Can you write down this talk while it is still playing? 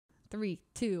3,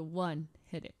 2, 1,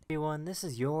 hit it. Everyone, this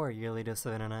is your yearly dose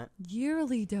of internet.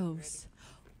 Yearly dose.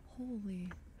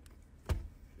 Holy.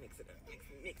 Mix it up.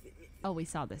 Mix it. Oh, we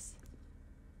saw this.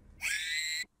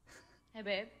 Hey,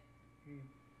 babe.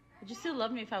 Would you still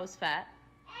love me if I was fat?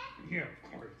 Yeah,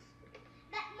 of course.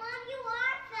 But Mom, you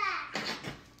are fat.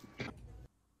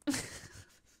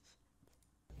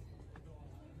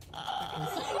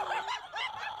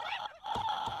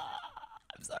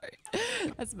 I'm sorry.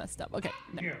 That's messed up. Okay.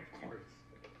 No. Yeah, of course.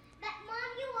 But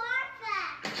Mom, you are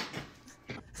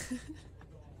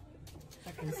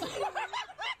fat.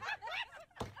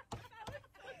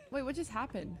 Wait, what just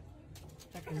happened?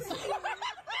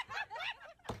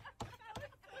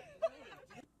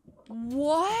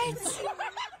 What?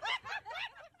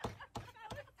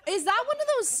 Is that one of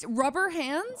those rubber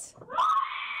hands?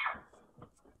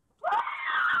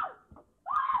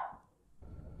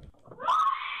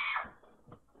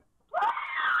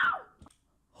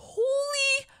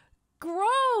 Holy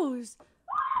gross.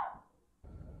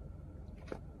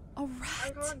 A rat. I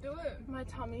can't do it. My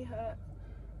tummy hurt.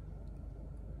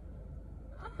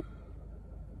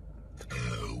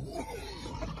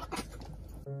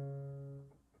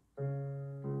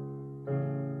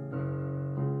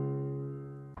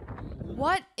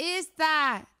 What is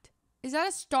that? Is that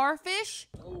a starfish?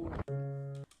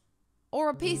 Or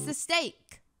a piece of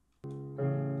steak?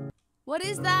 What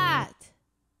is that?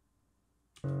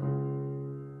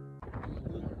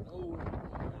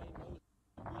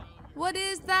 What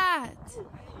is that?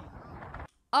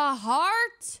 A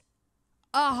heart?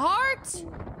 A heart?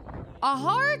 A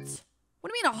heart?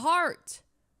 What do you mean a heart?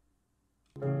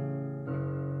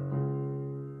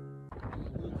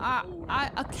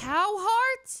 A cow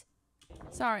heart?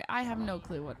 Sorry, I have no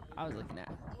clue what I was looking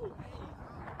at.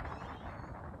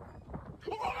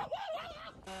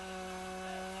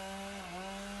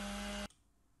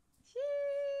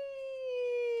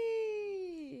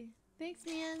 Gee. Thanks,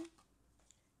 man.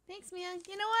 Thanks, man.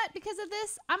 You know what? Because of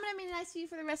this, I'm gonna be nice to you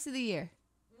for the rest of the year.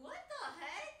 What the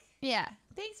heck? Yeah.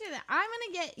 Thanks for that. I'm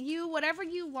gonna get you whatever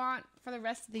you want for the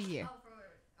rest of the year.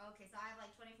 Oh, okay, so I have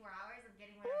like 24 hours of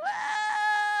getting whatever.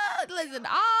 Well, listen,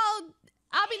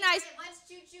 I'll be nice. Let's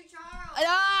choo-choo Charles.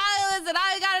 Listen,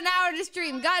 I got an hour to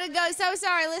stream. Gotta go. So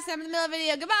sorry. Listen, I'm in the middle of a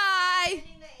video. Goodbye.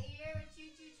 Ending the year with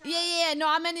choo-choo Charles. Yeah. No,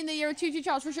 I'm ending the year with Choo Choo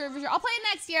Charles for sure. I'll play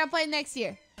it next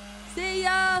year. See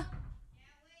ya.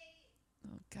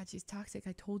 Oh, God, she's toxic.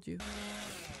 I told you.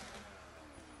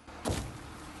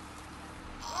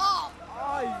 Oh.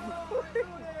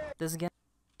 This guy.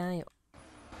 No!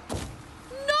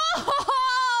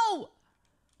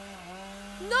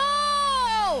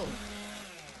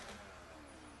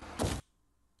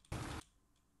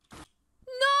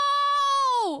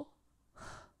 No!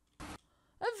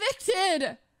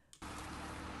 Evicted!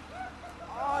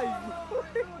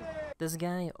 This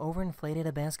guy overinflated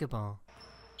a basketball.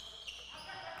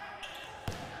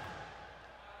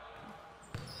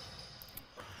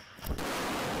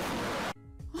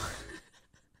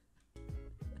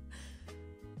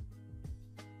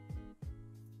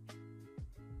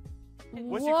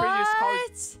 What's your craziest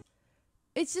college?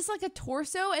 It's just like a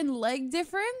torso and leg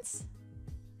difference?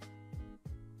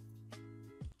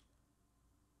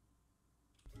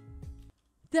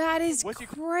 That is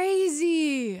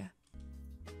crazy.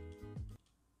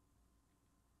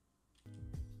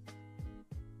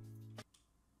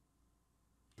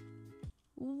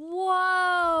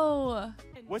 Whoa.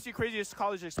 What's your craziest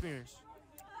college experience?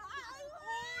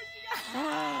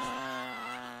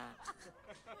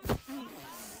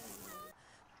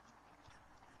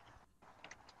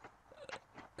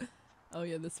 Oh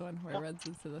yeah, this one where it runs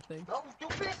into the thing.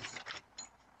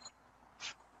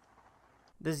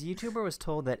 This YouTuber was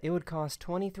told that it would cost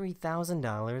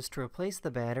 $23,000 to replace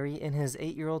the battery in his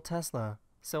 8-year-old Tesla.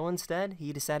 So instead,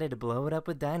 he decided to blow it up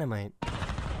with dynamite.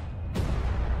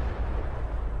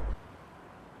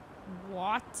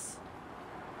 What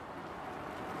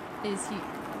is he?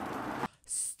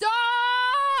 Stop!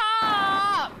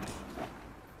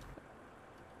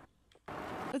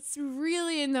 That's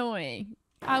really annoying.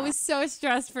 I was so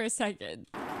stressed for a second.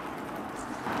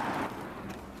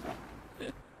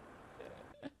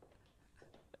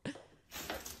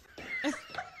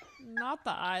 Not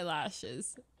the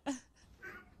eyelashes.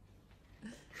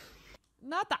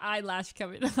 Not the eyelash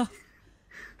coming off.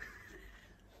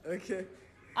 Okay.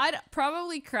 I'd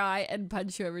probably cry and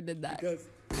punch whoever did that. Because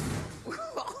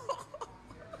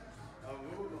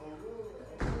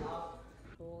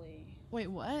Wait,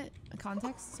 what?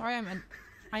 Context? Sorry,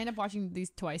 I end up watching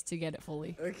these twice to get it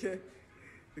fully. okay.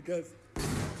 Because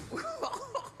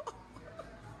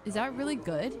Is that really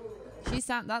good?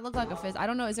 That looked like a fizz. I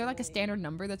don't know. Is there like a standard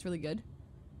number that's really good?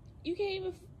 You can't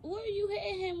even. What are you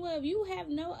hitting him with? You have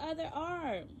no other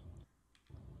arm.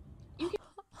 You can't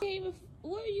even.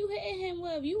 What are you hitting him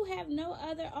with? You have no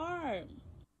other arm.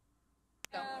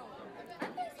 I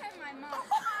just had my mom.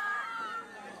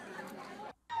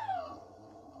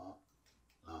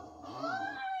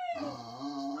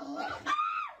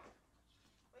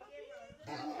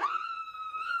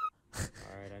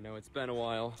 Alright, I know it's been a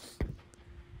while.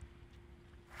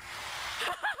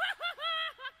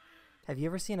 Have you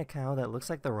ever seen a cow that looks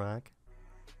like The Rock?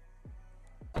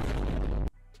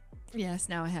 Yes,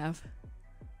 now I have.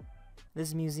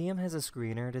 This museum has a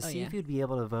screener to see yeah. if you'd be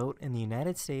able to vote in the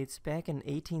United States back in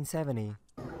 1870.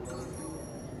 Are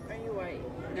you white?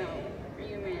 No. Are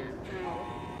you a man? No.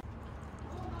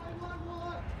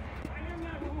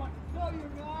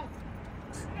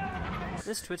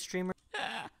 This Twitch streamer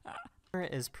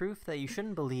is proof that you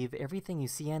shouldn't believe everything you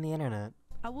see on the internet.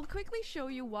 I will quickly show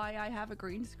you why I have a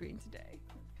green screen today.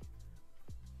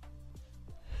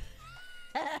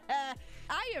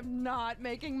 I am not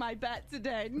making my bet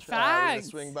today. We're Facts. gonna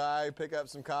swing by, pick up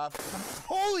some coffee.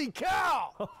 Holy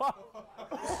cow!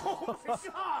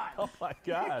 Oh my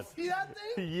god. See that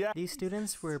thing? Yeah. These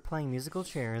students were playing musical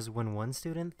chairs when one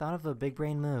student thought of a big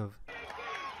brain move.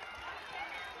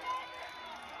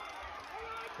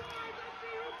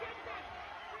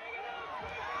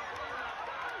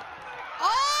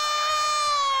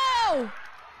 Oh!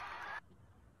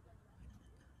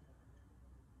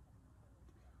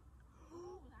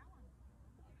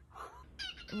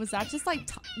 Was that just like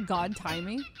God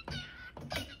timing?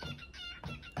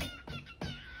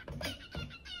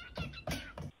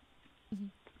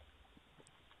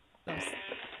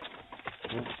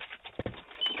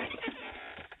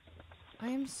 I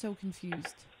am so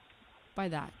confused by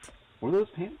that. Were those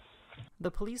pants? The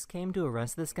police came to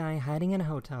arrest this guy hiding in a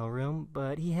hotel room,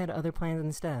 but he had other plans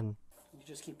instead. You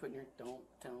just keep putting your don't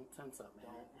tense up,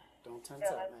 man. Don't tense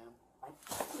up, man.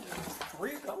 Where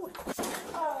are you going?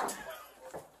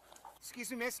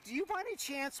 Excuse me, miss, do you by any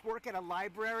chance work at a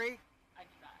library? I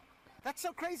try. That's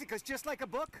so crazy, because just like a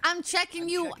book, I'm checking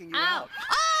you out.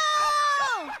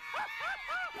 Oh!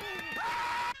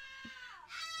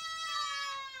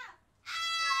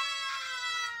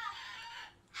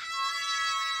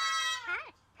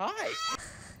 Hi.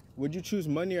 Would you choose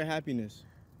money or happiness?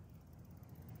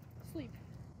 Sleep.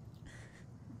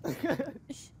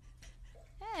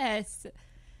 Yes.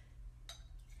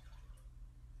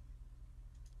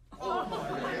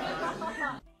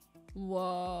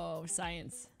 Whoa,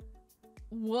 science.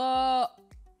 Whoa.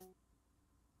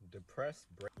 Depressed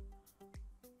brain.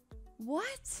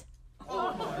 What?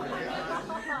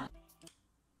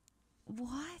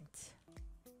 What?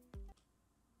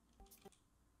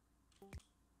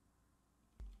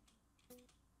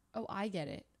 Oh, I get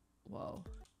it. Whoa.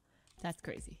 That's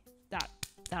crazy. That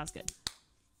was good.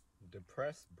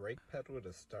 Depressed brake pedal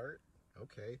to start?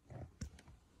 Okay.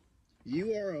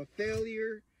 You are a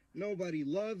failure. Nobody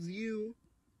loves you.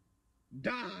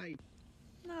 Die.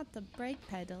 Not the brake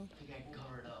pedal.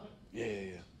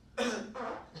 Yeah. I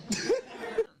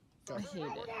hate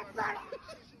it.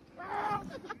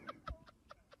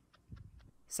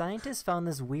 Scientists found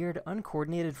this weird,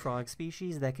 uncoordinated frog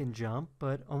species that can jump,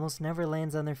 but almost never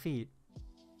lands on their feet.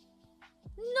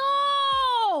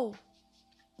 No!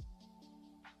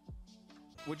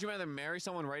 Would you rather marry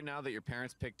someone right now that your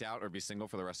parents picked out or be single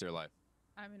for the rest of your life?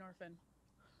 I'm an orphan.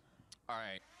 All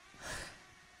right.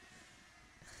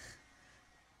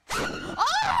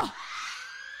 Oh!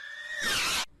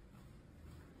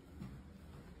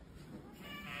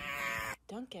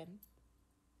 Duncan.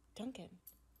 Duncan.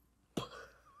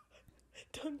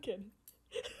 Duncan.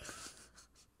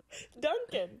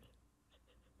 Duncan.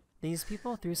 These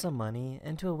people threw some money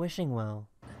into a wishing well.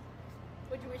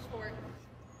 What'd you wish for?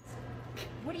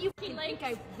 What do you think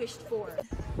I wished for?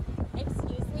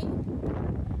 Excuse me?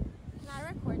 Can I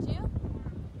record you?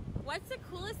 What's the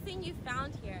coolest thing you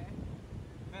found here?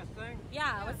 Best thing?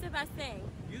 Yeah, what's the best thing?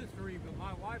 You three, but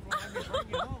my wife won't let me bring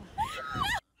you home.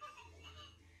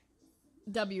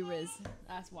 W Riz.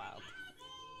 That's wild.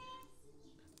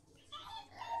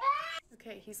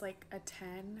 Okay, he's like a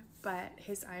 10, but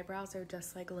his eyebrows are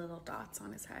just like little dots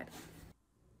on his head.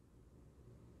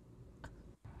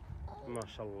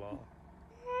 MashaAllah.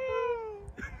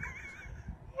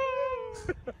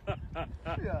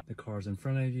 The car's in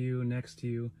front of you, next to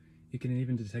you. You can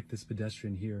even detect this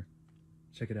pedestrian here.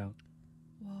 Check it out.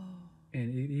 Whoa.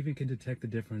 And it even can detect the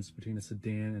difference between a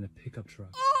sedan and a pickup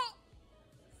truck.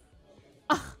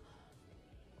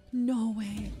 No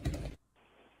way.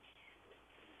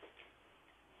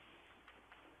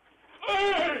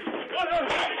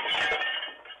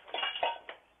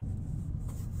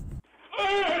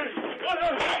 Hey!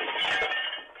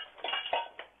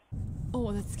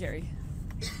 Oh, that's scary.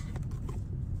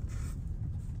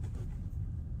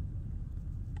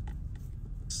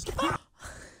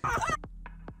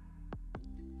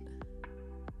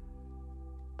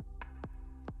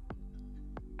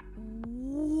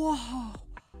 Whoa.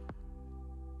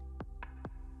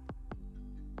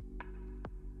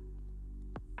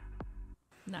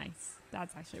 Nice.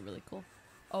 That's actually really cool.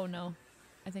 Oh no.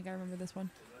 I think I remember this one.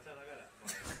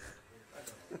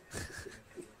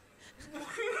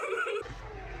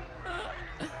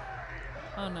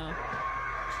 Oh no.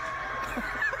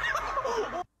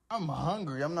 I'm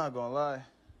hungry, I'm not gonna lie.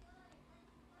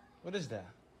 What is that?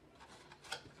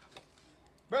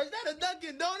 Bro, is that a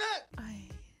Dunkin' Donut?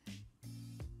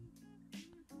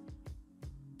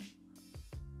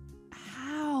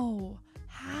 How?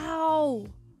 How?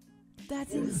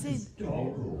 That's insane.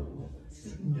 Doggo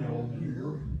sitting down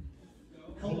here.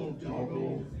 Hello,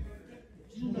 Doggo.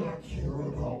 Do you not care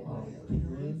about my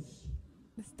appearance?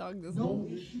 This dog does No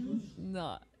issues?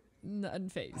 not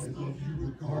unfazed. I love you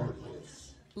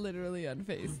regardless. Literally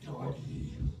unfazed.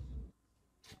 Doggy.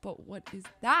 But what is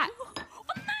that?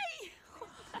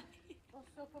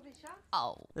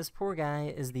 Oh. This poor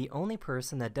guy is the only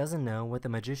person that doesn't know what the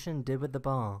magician did with the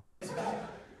ball.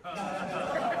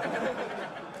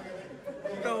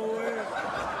 No way.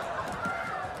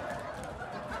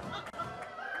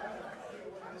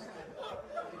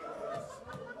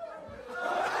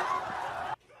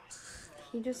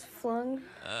 He just flung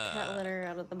cat litter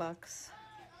out of the box.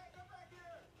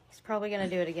 He's probably gonna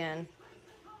do it again.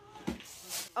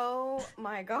 Oh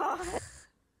my god.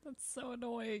 That's so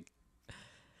annoying.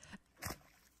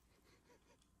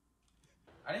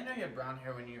 I didn't know you had brown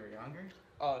hair when you were younger.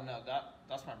 Oh no,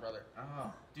 that's my brother.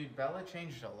 Oh, dude, Bella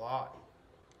changed a lot.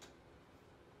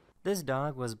 This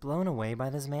dog was blown away by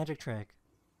this magic trick.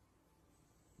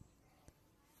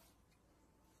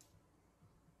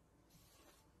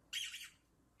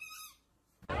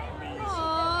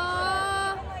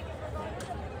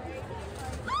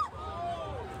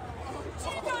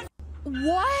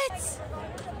 What?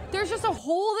 There's just a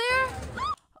hole there?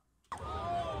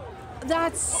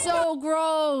 That's so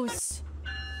gross.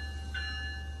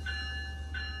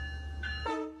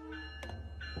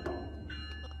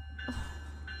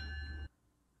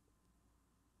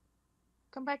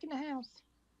 Come back in the house.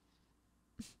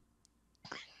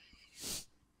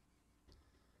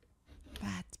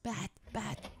 Bat.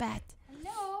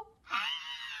 Hello.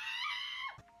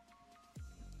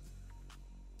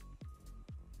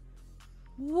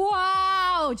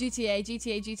 Wow!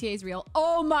 GTA is real.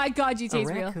 Oh my god, GTA is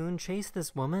A real. raccoon chased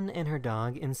this woman and her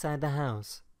dog inside the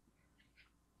house.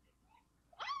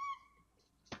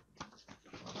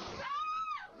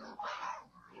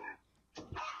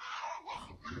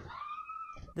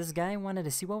 This guy wanted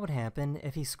to see what would happen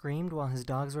if he screamed while his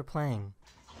dogs were playing.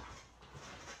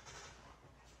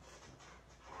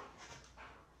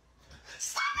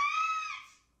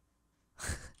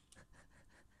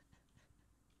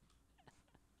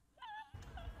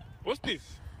 What's this?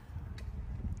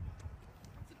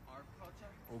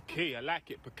 Okay, I like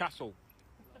it. Picasso.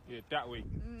 Yeah, that way.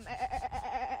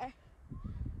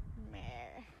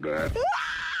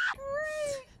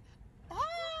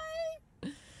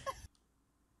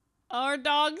 Our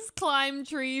dogs climb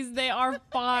trees. They are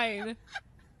fine.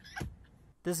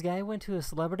 This guy went to a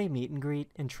celebrity meet and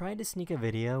greet and tried to sneak a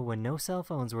video when no cell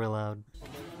phones were allowed.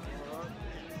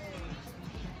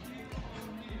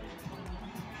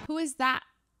 Who is that?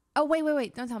 Oh,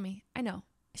 wait. Don't tell me. I know.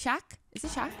 Shaq? Is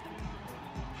it Shaq?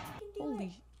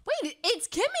 Holy. Wait, it's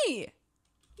Kimmy!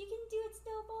 You can do it,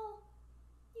 Snowball.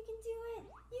 You can do it.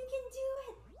 You can do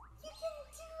it. You can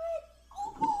do it.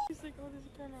 Oh. He's like, oh, there's a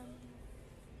turn on.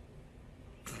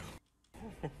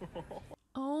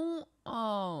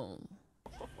 Oh.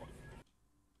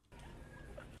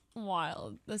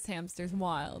 Wild. This hamster's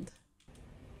wild.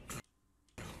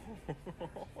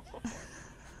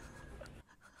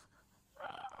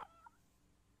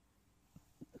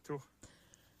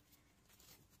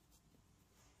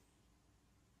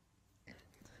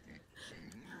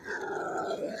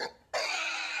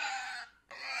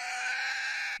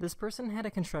 This person had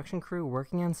a construction crew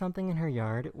working on something in her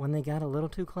yard when they got a little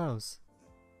too close.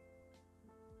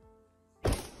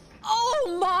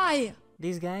 Oh my!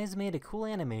 These guys made a cool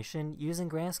animation using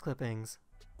grass clippings.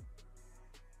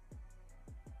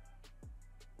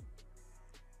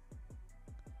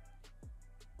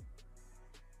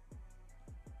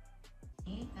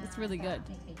 It's really good.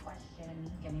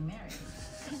 Getting married.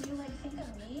 Can you think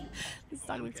of me? This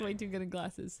dog looks way too good in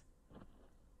glasses.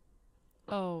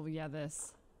 Oh yeah,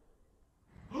 this.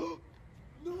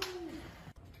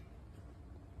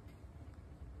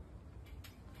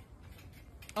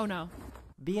 Oh no.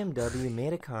 BMW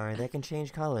made a car that can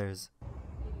change colors.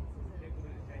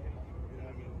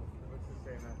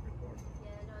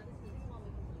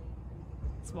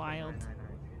 It's wild.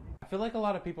 I feel like a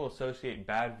lot of people associate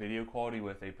bad video quality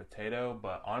with a potato,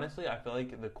 but honestly, I feel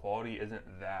like the quality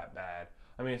isn't that bad.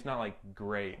 I mean, it's not like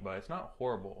great, but it's not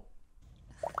horrible.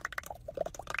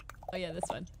 Oh yeah, this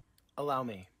one. Allow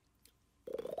me.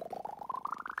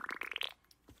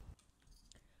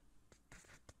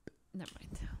 Never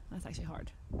mind. That's actually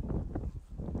hard.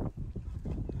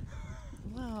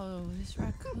 Whoa, this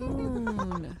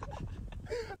raccoon.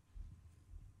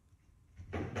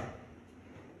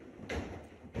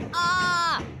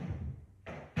 Ah!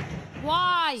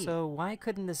 Why? So why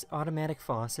couldn't this automatic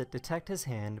faucet detect his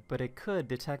hand, but it could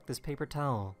detect this paper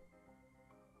towel?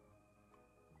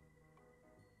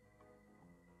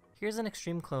 Here's an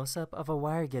extreme close-up of a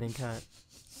wire getting cut.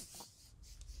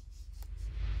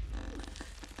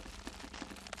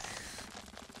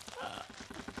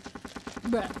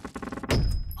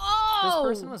 This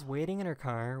person was waiting in her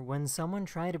car when someone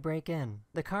tried to break in.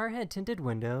 The car had tinted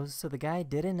windows, so the guy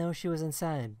didn't know she was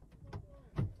inside.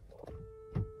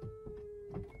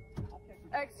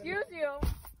 Excuse you.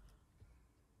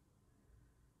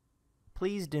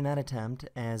 Please do not attempt,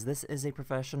 as this is a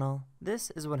professional.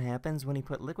 This is what happens when you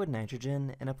put liquid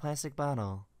nitrogen in a plastic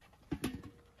bottle.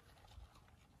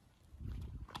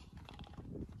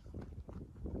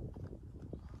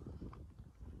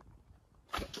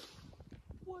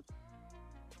 What?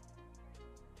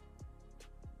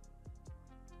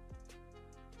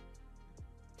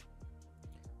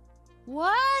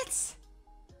 What?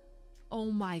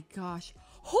 Oh my gosh.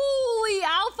 Holy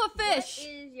alpha fish! What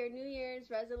is your New Year's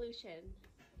resolution?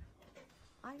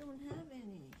 I don't have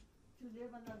any. To live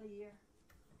another year.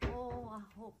 Oh,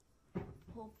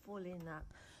 hopefully not.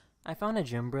 I found a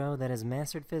gym bro that has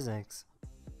mastered physics.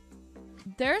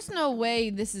 There's no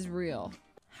way this is real.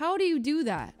 How do you do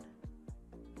that?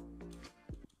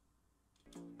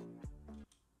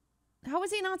 How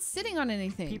is he not sitting on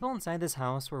anything? People inside this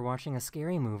house were watching a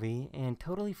scary movie and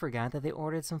totally forgot that they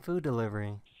ordered some food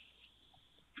delivery.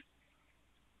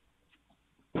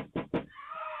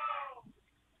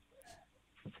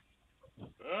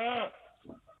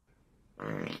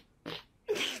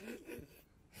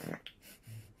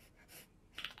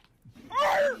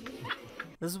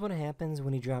 This is what happens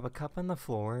when you drop a cup on the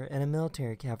floor in a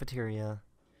military cafeteria.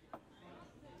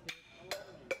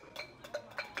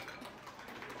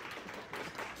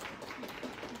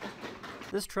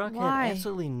 This truck Why? had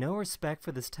absolutely no respect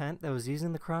for this tent that was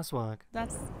using the crosswalk.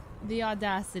 That's the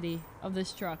audacity of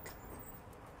this truck.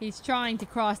 He's trying to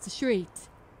cross the street.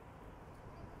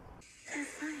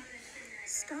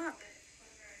 Stop.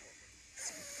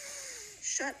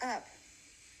 Shut up.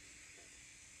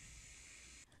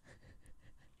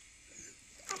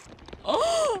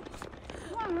 Oh!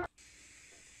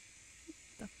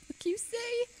 The fuck you say?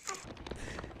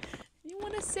 You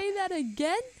want to say that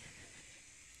again?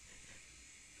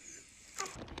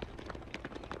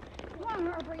 Come on,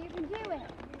 Harper, you can do it.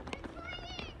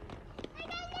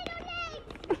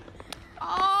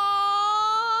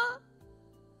 Aww.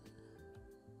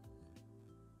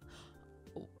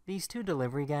 These two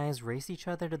delivery guys race each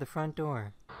other to the front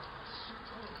door.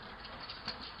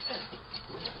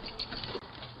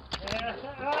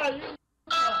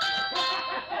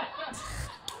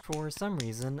 For some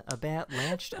reason, a bat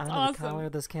latched onto awesome. the collar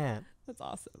of this cat. That's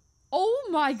awesome. Oh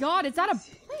my god, is that a...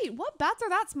 Wait, what? Bats are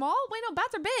that small? Wait, no,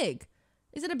 bats are big.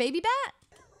 Is it a baby bat?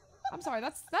 I'm sorry,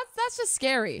 that's just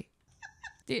scary.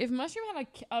 Dude, if Mushroom had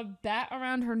a bat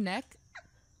around her neck...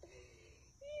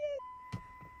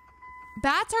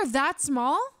 Bats are that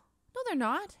small? No, they're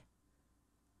not.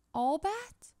 All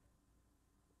bats?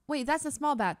 Wait, that's a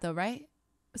small bat though, right?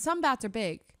 Some bats are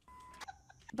big.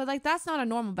 But like, that's not a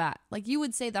normal bat. Like, you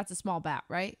would say that's a small bat,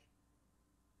 right?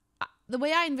 The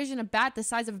way I envision a bat, the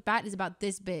size of a bat is about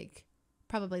this big.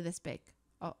 Probably this big.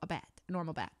 Oh, a bat. A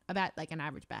normal bat. A bat like an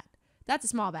average bat. That's a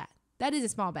small bat. That is a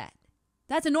small bat.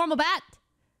 That's a normal bat.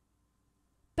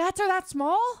 Bats are that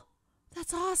small?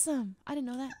 That's awesome. I didn't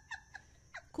know that.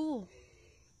 Cool.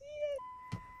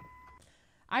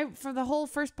 For the whole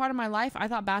first part of my life, I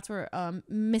thought bats were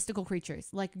mystical creatures,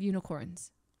 like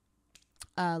unicorns.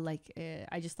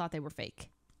 I just thought they were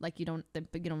fake. Like you don't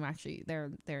actually,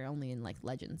 they're only in like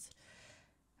legends.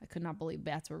 I could not believe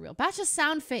bats were real. Bats just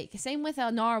sound fake. Same with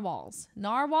narwhals.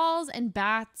 Narwhals and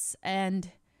bats, and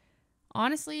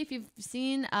honestly, if you've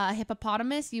seen a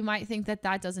hippopotamus, you might think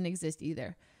that doesn't exist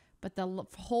either. But the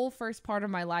whole first part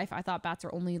of my life, I thought bats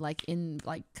are only like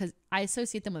because I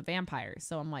associate them with vampires.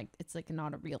 So I'm like, it's like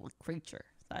not a real creature.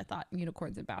 So I thought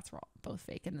unicorns and bats were both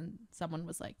fake. And then someone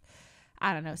was like,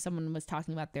 I don't know, someone was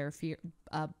talking about their fear,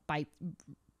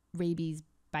 rabies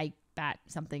bite bat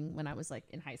something when I was like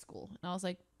in high school. And I was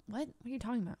like, what are you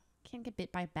talking about? Can't get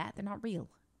bit by a bat. They're not real.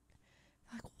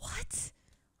 They're like, what? I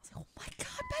was like, oh my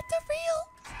God, bet they're real.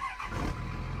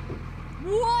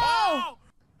 Whoa!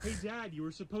 Hey, Dad, you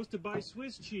were supposed to buy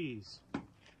Swiss cheese.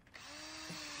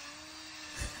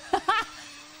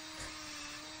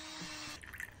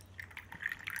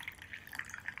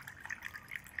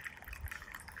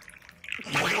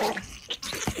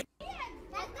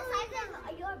 That's the size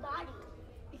of your body.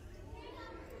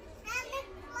 And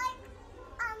it's like,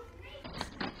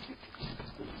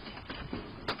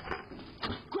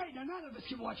 Great, now none of us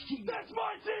can watch TV. That's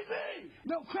my TV!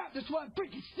 No crap, that's why I'm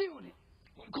freaking stealing it.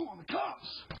 I'm calling the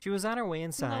cops. She was on her way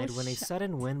inside when a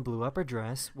sudden wind blew up her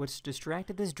dress, which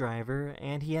distracted this driver,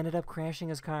 and he ended up crashing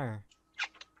his car.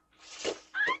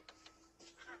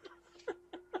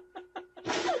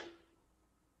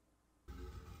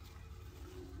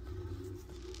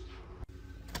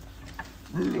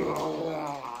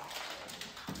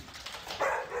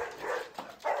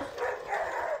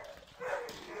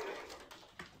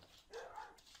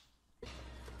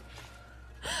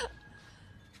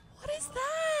 What is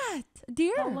that? A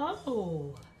deer? Hello.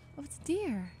 Oh, it's a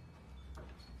deer.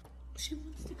 She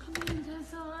wants to come in,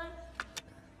 Desai.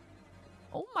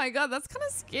 Oh my God, that's kind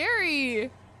of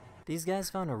scary. These guys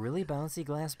found a really bouncy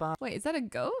glass bottle. Wait, is that a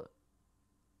goat?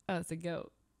 Oh, it's a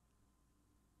goat.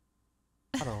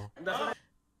 Oh,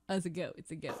 it's a goat.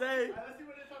 It's a goat.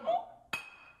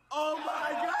 Oh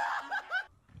my God!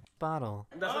 bottle.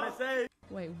 That's what I say.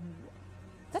 Wait,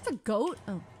 that's a goat?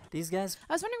 Oh. These guys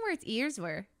I was wondering where its ears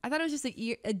were. I thought it was just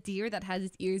a deer that has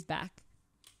its ears back.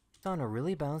 found a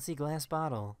really bouncy glass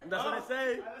bottle. That's what I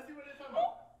say.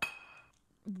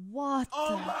 What?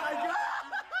 Oh my God!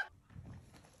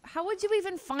 How would you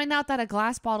even find out that a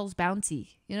glass bottle's bouncy,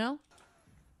 you know?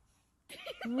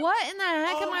 What in the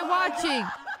heck am I watching?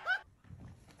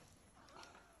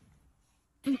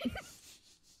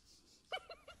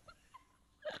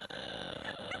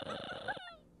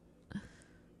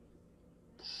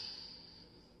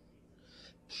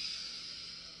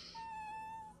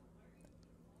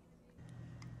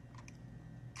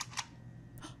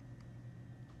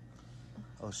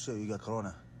 Oh shit, you got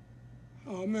corona.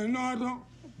 Oh man, no I don't.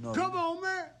 No, Come on,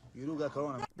 man. You do got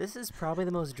corona. This is probably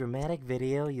the most dramatic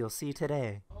video you'll see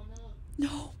today.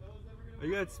 No. I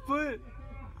got split.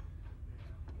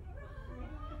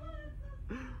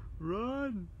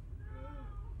 Run.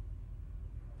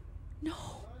 No.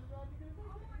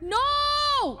 No!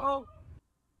 Oh.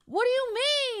 What do you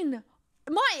mean?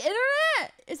 My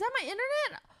internet? Is that my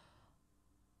internet?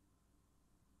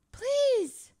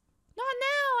 Please. Not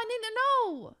now. I need to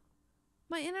know.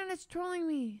 My internet's trolling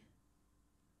me.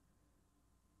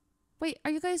 Wait,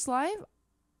 are you guys live?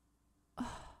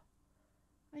 Oh,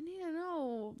 I need to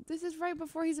know. This is right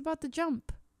before he's about to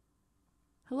jump.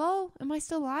 Hello? Am I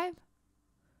still live?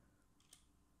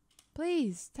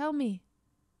 Please, tell me.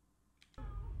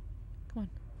 Come on.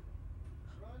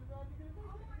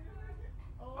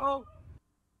 Oh.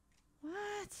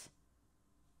 What?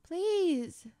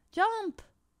 Please, jump.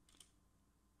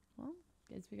 Well,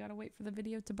 guess we gotta wait for the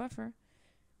video to buffer.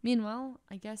 Meanwhile,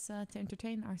 I guess to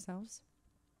entertain ourselves,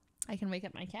 I can wake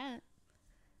up my cat.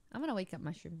 I'm gonna wake up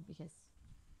Mushroom because...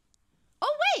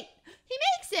 Oh, wait! He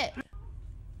makes it!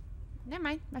 Never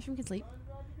mind. Mushroom can sleep.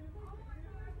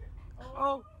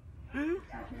 Oh. He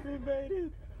made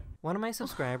it. One of my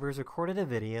subscribers recorded a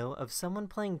video of someone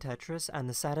playing Tetris on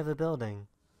the side of a building.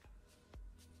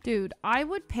 Dude, I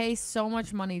would pay so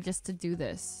much money just to do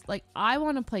this. Like, I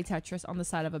want to play Tetris on the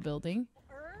side of a building.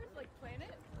 Earth, like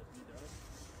planet?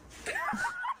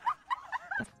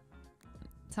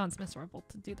 Sounds miserable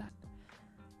to do that.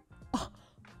 Oh,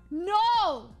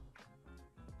 no!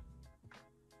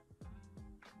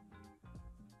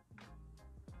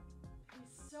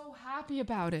 He's so happy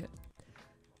about it.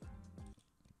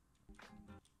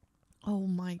 Oh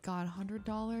my God,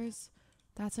 $100?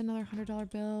 That's another $100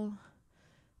 bill.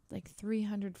 Like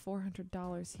 $300,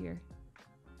 $400 here.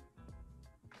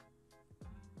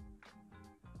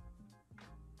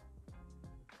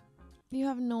 You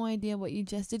have no idea what you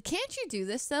just did. Can't you do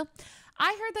this though?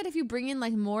 I heard that if you bring in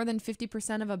like more than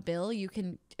 50% of a bill, you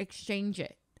can exchange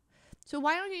it. So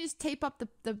why don't you just tape up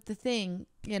the thing,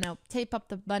 you know, tape up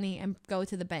the money and go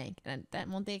to the bank, and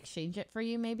then won't they exchange it for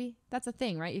you? Maybe that's a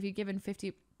thing, right? If you give in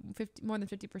 50 more than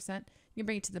 50%, you can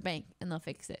bring it to the bank and they'll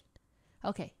fix it.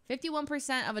 Okay,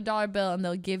 51% of a dollar bill and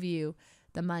they'll give you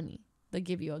the money. They'll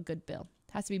give you a good bill.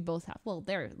 Has to be both half. Well,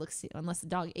 there it looks, unless the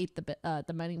dog ate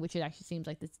the money, which it actually seems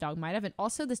like this dog might have. And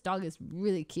also this dog is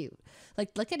really cute. Like,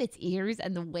 look at its ears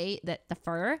and the way that the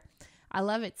fur. I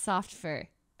love its soft fur.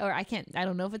 Or I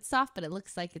don't know if it's soft, but it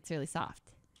looks like it's really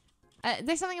soft.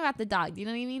 There's something about the dog. Do you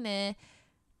know what I mean?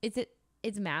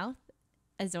 Its mouth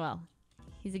as well.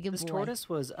 He's a good boy. This tortoise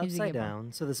was upside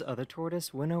down, so this other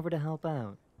tortoise went over to help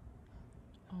out.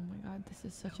 Oh my god, this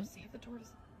is such a... Save the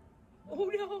tortoise.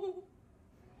 Oh no!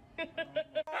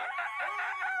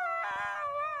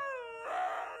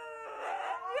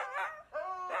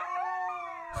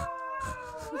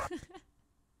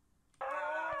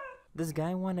 This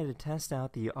guy wanted to test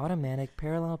out the automatic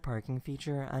parallel parking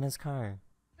feature on his car.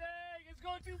 Dang, it's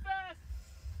going too fast.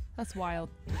 That's wild.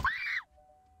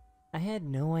 I had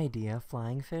no idea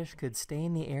flying fish could stay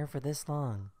in the air for this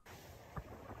long.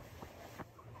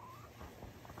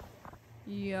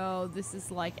 Yo, this is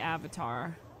like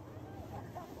Avatar.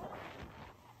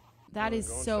 That is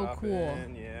Going so shopping, cool.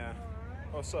 Yeah.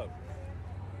 What's up?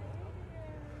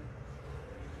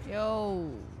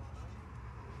 Yo.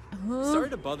 Huh? Sorry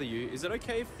to bother you. Is it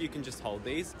okay if you can just hold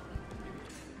these?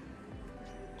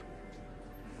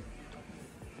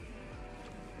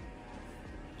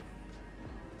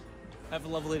 Have a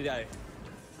lovely day.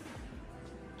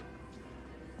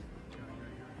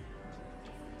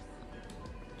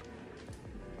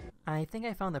 I think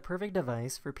I found the perfect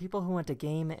device for people who want to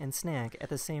game and snack at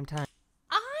the same time.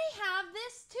 I have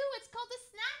this too. It's called the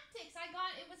Snack Tix.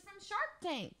 It was from Shark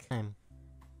Tank.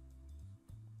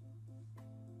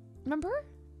 Remember?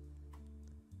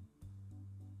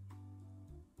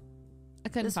 I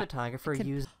couldn't This photographer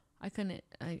used... I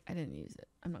didn't use it.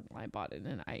 I'm not gonna lie, I bought it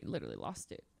and I literally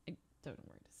lost it. I don't know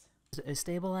where it is. a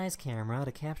stabilized camera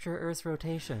to capture Earth's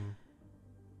rotation.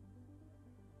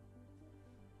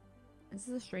 This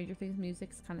is the Stranger Things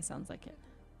music. Kind of sounds like it.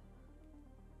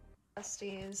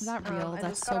 Besties. Is that real? I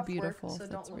That's just got so off beautiful. Work, so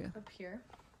That's don't real. look up here.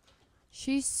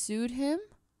 She sued him?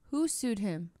 Who sued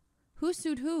him? Who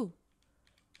sued who?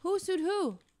 Who sued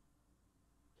who?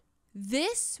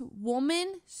 This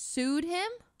woman sued him?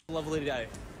 Lovely day.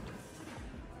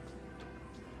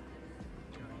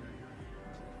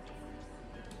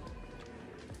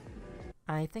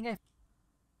 I think I...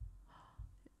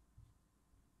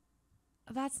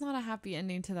 That's not a happy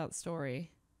ending to that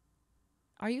story.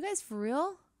 Are you guys for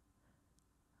real?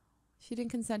 She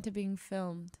didn't consent to being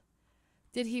filmed.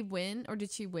 Did he win or did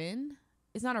she win?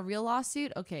 It's not a real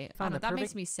lawsuit? Okay, I don't know, that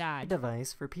makes me sad.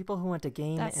 Device for people who want to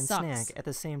game That and sucks. snack at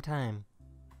the same time.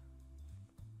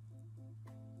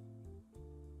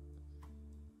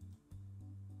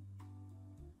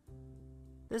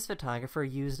 This photographer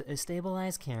used a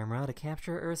stabilized camera to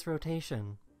capture Earth's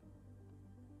rotation.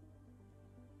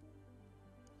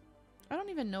 I don't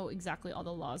even know exactly all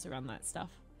the laws around that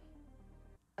stuff.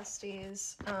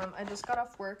 Besties. I just got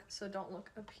off work, so don't look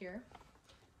up here.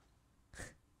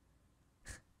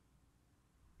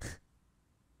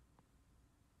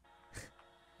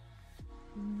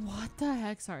 What the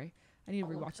heck? Sorry. I need to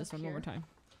Don't look rewatch this up one more here. time.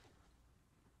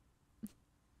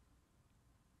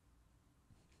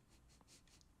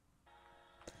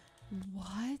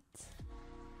 What?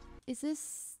 Is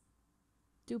this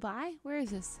Dubai? Where is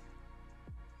this?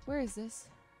 Where is this?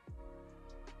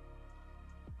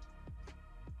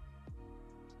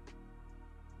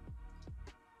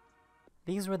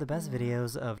 These were the best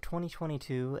videos of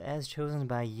 2022 as chosen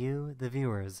by you, the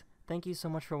viewers. Thank you so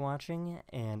much for watching,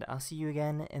 and I'll see you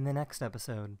again in the next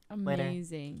episode. Later.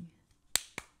 Amazing.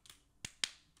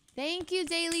 Thank you,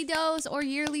 Daily Dose or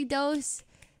Yearly Dose.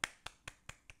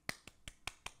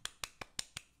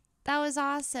 That was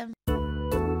awesome.